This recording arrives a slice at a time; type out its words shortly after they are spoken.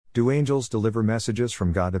Do angels deliver messages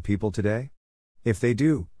from God to people today? If they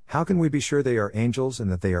do, how can we be sure they are angels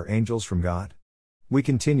and that they are angels from God? We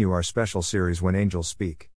continue our special series When Angels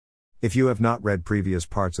Speak. If you have not read previous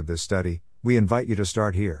parts of this study, we invite you to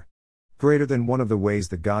start here. Greater than one of the ways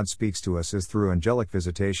that God speaks to us is through angelic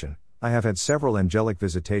visitation. I have had several angelic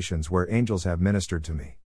visitations where angels have ministered to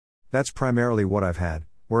me. That's primarily what I've had,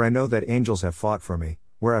 where I know that angels have fought for me,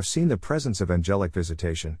 where I've seen the presence of angelic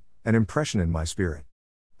visitation, an impression in my spirit.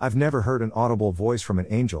 I've never heard an audible voice from an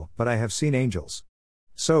angel, but I have seen angels.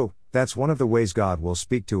 So, that's one of the ways God will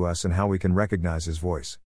speak to us and how we can recognize His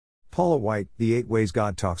voice. Paula White, The 8 Ways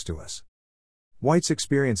God Talks to Us. White's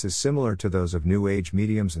experience is similar to those of New Age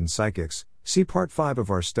mediums and psychics, see Part 5 of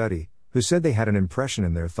our study, who said they had an impression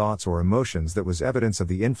in their thoughts or emotions that was evidence of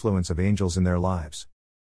the influence of angels in their lives.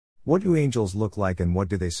 What do angels look like and what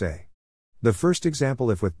do they say? The first example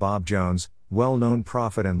is with Bob Jones, well-known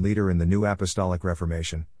prophet and leader in the New Apostolic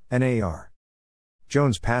Reformation, NAR.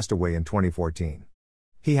 Jones passed away in 2014.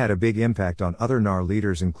 He had a big impact on other NAR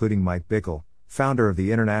leaders including Mike Bickle, founder of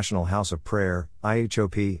the International House of Prayer,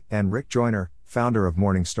 IHOP, and Rick Joyner, founder of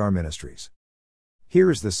Morning Star Ministries.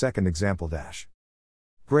 Here is the second example.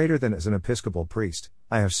 Greater than as an Episcopal priest,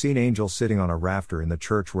 I have seen angels sitting on a rafter in the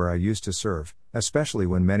church where I used to serve, especially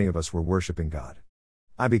when many of us were worshiping God.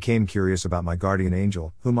 I became curious about my guardian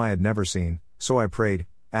angel, whom I had never seen, so I prayed,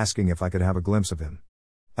 asking if I could have a glimpse of him.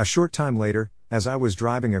 A short time later, as I was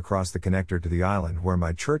driving across the connector to the island where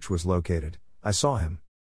my church was located, I saw him.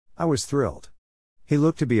 I was thrilled. He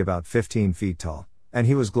looked to be about 15 feet tall, and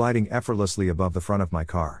he was gliding effortlessly above the front of my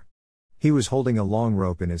car. He was holding a long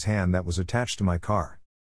rope in his hand that was attached to my car.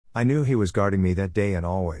 I knew he was guarding me that day and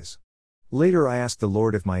always. Later I asked the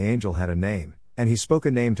Lord if my angel had a name, and he spoke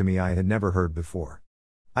a name to me I had never heard before.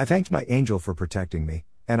 I thanked my angel for protecting me,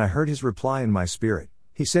 and I heard his reply in my spirit.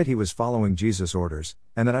 He said he was following Jesus' orders,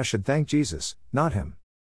 and that I should thank Jesus, not him.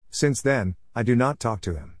 Since then, I do not talk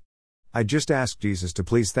to him. I just ask Jesus to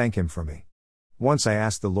please thank him for me. Once I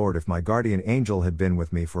asked the Lord if my guardian angel had been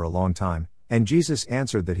with me for a long time, and Jesus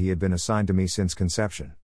answered that he had been assigned to me since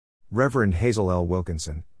conception. Reverend Hazel L.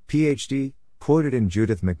 Wilkinson, Ph.D., quoted in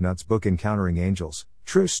Judith McNutt's book Encountering Angels,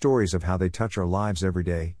 True Stories of How They Touch Our Lives Every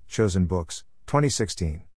Day, Chosen Books,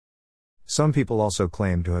 2016. Some people also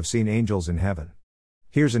claim to have seen angels in heaven.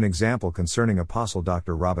 Here's an example concerning Apostle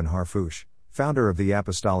Dr. Robin Harfouche, founder of the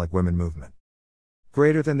Apostolic Women Movement.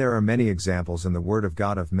 Greater than there are many examples in the Word of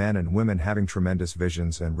God of men and women having tremendous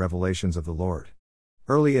visions and revelations of the Lord.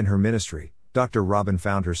 Early in her ministry, Dr. Robin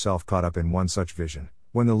found herself caught up in one such vision,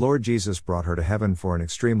 when the Lord Jesus brought her to heaven for an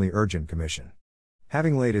extremely urgent commission.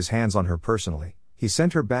 Having laid his hands on her personally, he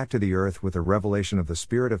sent her back to the earth with a revelation of the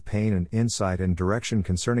spirit of pain and insight and direction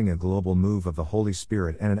concerning a global move of the Holy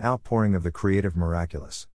Spirit and an outpouring of the creative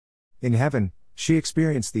miraculous. In heaven, she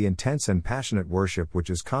experienced the intense and passionate worship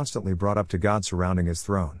which is constantly brought up to God surrounding his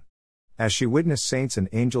throne. As she witnessed saints and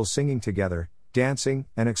angels singing together, dancing,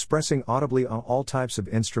 and expressing audibly on all types of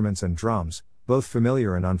instruments and drums, both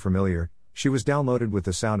familiar and unfamiliar, she was downloaded with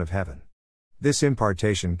the sound of heaven. This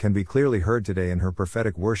impartation can be clearly heard today in her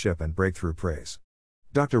prophetic worship and breakthrough praise.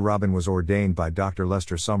 Dr. Robin was ordained by Dr.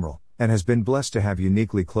 Lester Sumrall, and has been blessed to have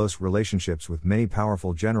uniquely close relationships with many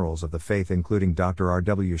powerful generals of the faith including Dr. R.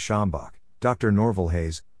 W. Schambach, Dr. Norval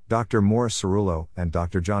Hayes, Dr. Morris Cerullo, and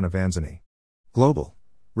Dr. John Avanzani. Global.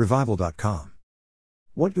 Revival.com.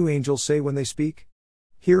 What do angels say when they speak?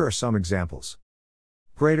 Here are some examples.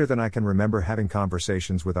 Greater than I can remember having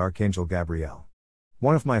conversations with Archangel Gabriel.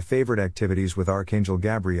 One of my favorite activities with Archangel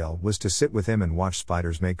Gabriel was to sit with him and watch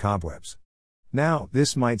spiders make cobwebs. Now,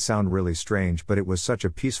 this might sound really strange, but it was such a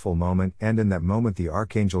peaceful moment, and in that moment the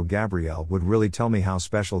Archangel Gabriel would really tell me how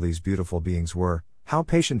special these beautiful beings were, how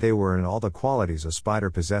patient they were, and all the qualities a spider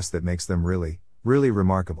possessed that makes them really, really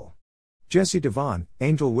remarkable. Jesse Devon,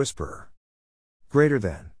 Angel Whisperer. Greater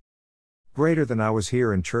than I was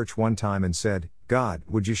here in church one time and said, God,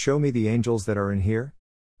 would you show me the angels that are in here?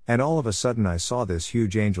 And all of a sudden I saw this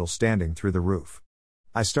huge angel standing through the roof.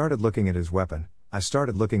 I started looking at his weapon, I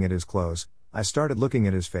started looking at his clothes, I started looking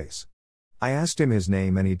at his face. I asked him his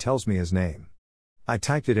name and he tells me his name. I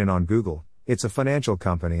typed it in on Google, it's a financial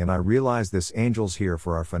company, and I realized this angel's here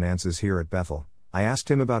for our finances here at Bethel. I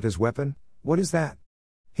asked him about his weapon, what is that?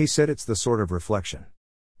 He said it's the sword of reflection.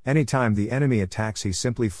 Anytime the enemy attacks he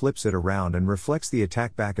simply flips it around and reflects the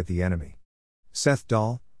attack back at the enemy. Seth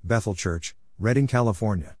Dahl, Bethel Church, Redding,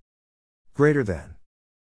 California. Greater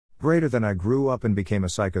than I grew up and became a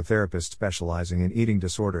psychotherapist specializing in eating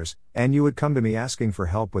disorders, and you would come to me asking for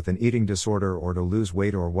help with an eating disorder or to lose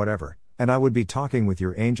weight or whatever, and I would be talking with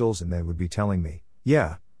your angels and they would be telling me,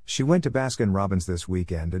 yeah, She went to Baskin-Robbins this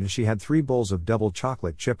weekend and she had 3 bowls of double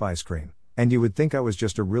chocolate chip ice cream, and you would think I was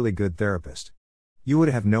just a really good therapist. You would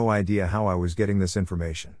have no idea how I was getting this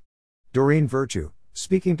information. Doreen Virtue,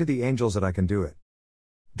 speaking to the angels that I can do it.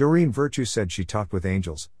 Doreen Virtue said she talked with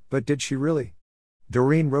angels, but did she really?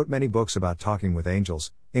 Doreen wrote many books about talking with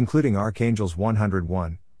angels, including Archangels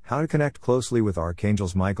 101, How to Connect Closely with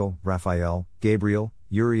Archangels Michael, Raphael, Gabriel,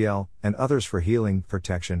 Uriel, and others for healing,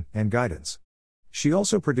 protection, and guidance. She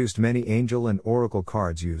also produced many angel and oracle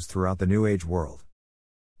cards used throughout the New Age world.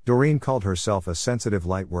 Doreen called herself a sensitive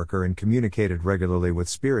lightworker and communicated regularly with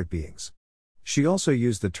spirit beings. She also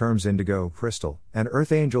used the terms indigo, crystal, and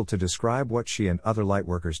earth angel to describe what she and other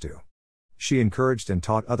lightworkers do. She encouraged and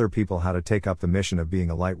taught other people how to take up the mission of being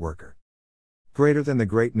a lightworker. Greater than the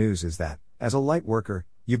great news is that, as a lightworker,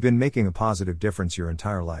 you've been making a positive difference your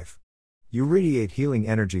entire life. You radiate healing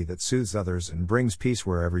energy that soothes others and brings peace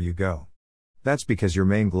wherever you go. That's because your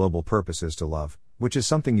main global purpose is to love, which is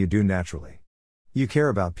something you do naturally. You care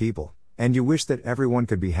about people, and you wish that everyone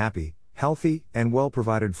could be happy, healthy, and well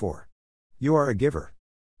provided for. You are a giver.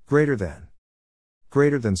 Greater than.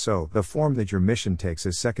 Greater than so, the form that your mission takes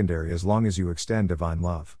is secondary as long as you extend divine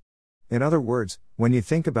love. In other words, when you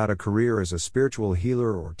think about a career as a spiritual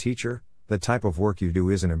healer or teacher, the type of work you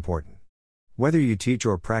do isn't important. Whether you teach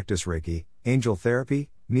or practice Reiki, angel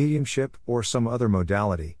therapy, mediumship, or some other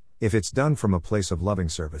modality, if it's done from a place of loving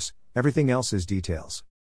service, everything else is details.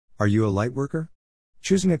 Are you a lightworker?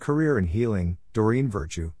 Choosing a career in healing, Doreen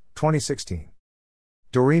Virtue, 2016.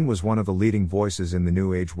 Doreen was one of the leading voices in the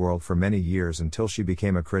New Age world for many years until she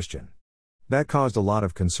became a Christian. That caused a lot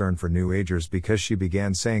of concern for New Agers because she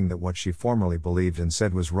began saying that what she formerly believed and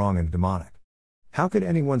said was wrong and demonic. How could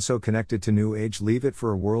anyone so connected to New Age leave it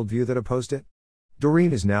for a worldview that opposed it?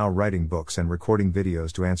 Doreen is now writing books and recording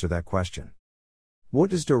videos to answer that question. What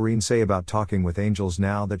does Doreen say about talking with angels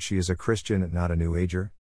now that she is a Christian and not a New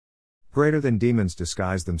Ager? Greater than demons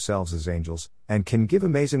disguise themselves as angels, and can give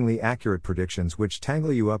amazingly accurate predictions which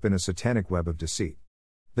tangle you up in a satanic web of deceit.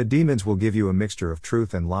 The demons will give you a mixture of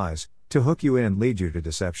truth and lies, to hook you in and lead you to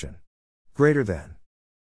deception. Greater than.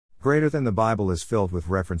 Greater than the Bible is filled with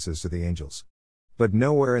references to the angels. But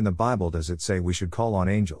nowhere in the Bible does it say we should call on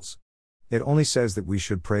angels. It only says that we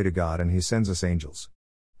should pray to God and He sends us angels.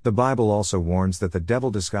 The Bible also warns that the devil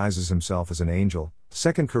disguises himself as an angel,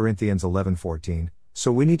 2 Corinthians 11:14,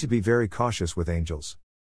 so we need to be very cautious with angels.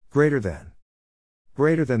 Greater than.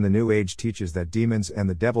 Greater than the New Age teaches that demons and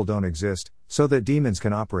the devil don't exist, so that demons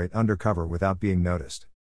can operate undercover without being noticed.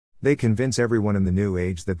 They convince everyone in the New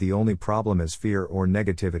Age that the only problem is fear or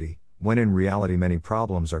negativity, when in reality many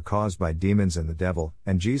problems are caused by demons and the devil,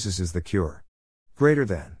 and Jesus is the cure. Greater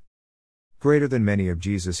than. Greater than many of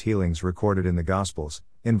Jesus' healings recorded in the Gospels,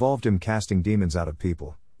 involved him casting demons out of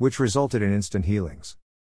people, which resulted in instant healings.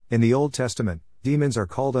 In the Old Testament, demons are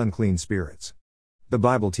called unclean spirits. The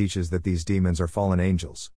Bible teaches that these demons are fallen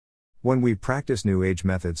angels. When we practice New Age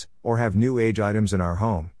methods, or have New Age items in our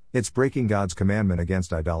home, it's breaking God's commandment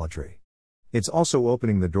against idolatry. It's also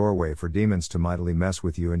opening the doorway for demons to mightily mess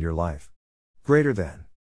with you and your life. Greater than.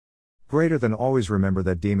 Greater than always remember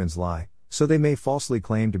that demons lie, so they may falsely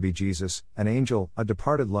claim to be Jesus, an angel, a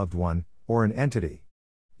departed loved one, or an entity.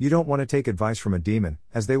 You don't want to take advice from a demon,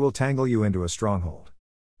 as they will tangle you into a stronghold.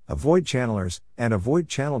 Avoid channelers, and avoid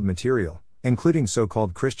channeled material, including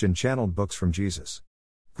so-called Christian channeled books from Jesus.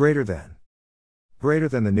 Greater than. Greater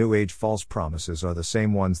than the New Age false promises are the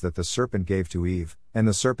same ones that the serpent gave to Eve, and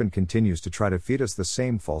the serpent continues to try to feed us the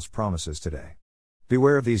same false promises today.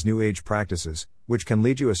 Beware of these New Age practices, which can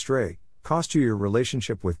lead you astray, cost you your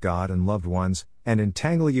relationship with God and loved ones, and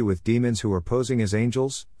entangle you with demons who are posing as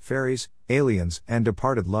angels, fairies, aliens, and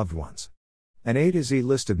departed loved ones. An A to Z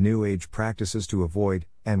list of New Age practices to avoid,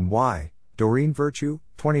 and why, Doreen Virtue,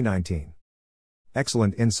 2019.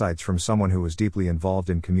 Excellent insights from someone who was deeply involved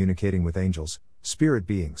in communicating with angels, spirit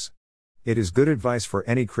beings. It is good advice for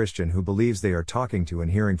any Christian who believes they are talking to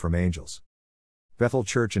and hearing from angels. Bethel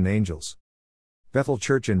Church and Angels. Bethel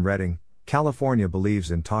Church in Redding, California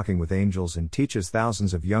believes in talking with angels and teaches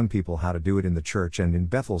thousands of young people how to do it in the church and in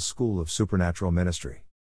Bethel's School of Supernatural Ministry.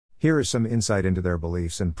 Here is some insight into their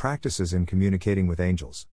beliefs and practices in communicating with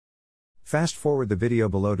angels. Fast forward the video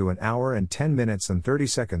below to 1 hour and 10 minutes and 30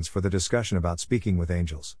 seconds for the discussion about speaking with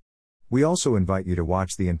angels. We also invite you to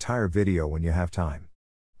watch the entire video when you have time.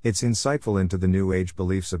 It's insightful into the New Age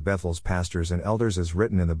beliefs of Bethel's pastors and elders as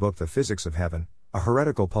written in the book The Physics of Heaven, a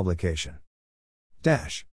heretical publication.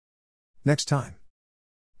 Next time.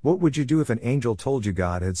 What would you do if an angel told you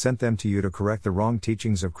God had sent them to you to correct the wrong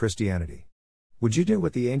teachings of Christianity? Would you do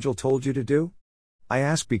what the angel told you to do? I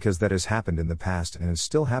ask because that has happened in the past and is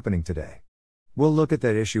still happening today. We'll look at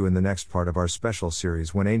that issue in the next part of our special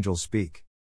series When Angels Speak.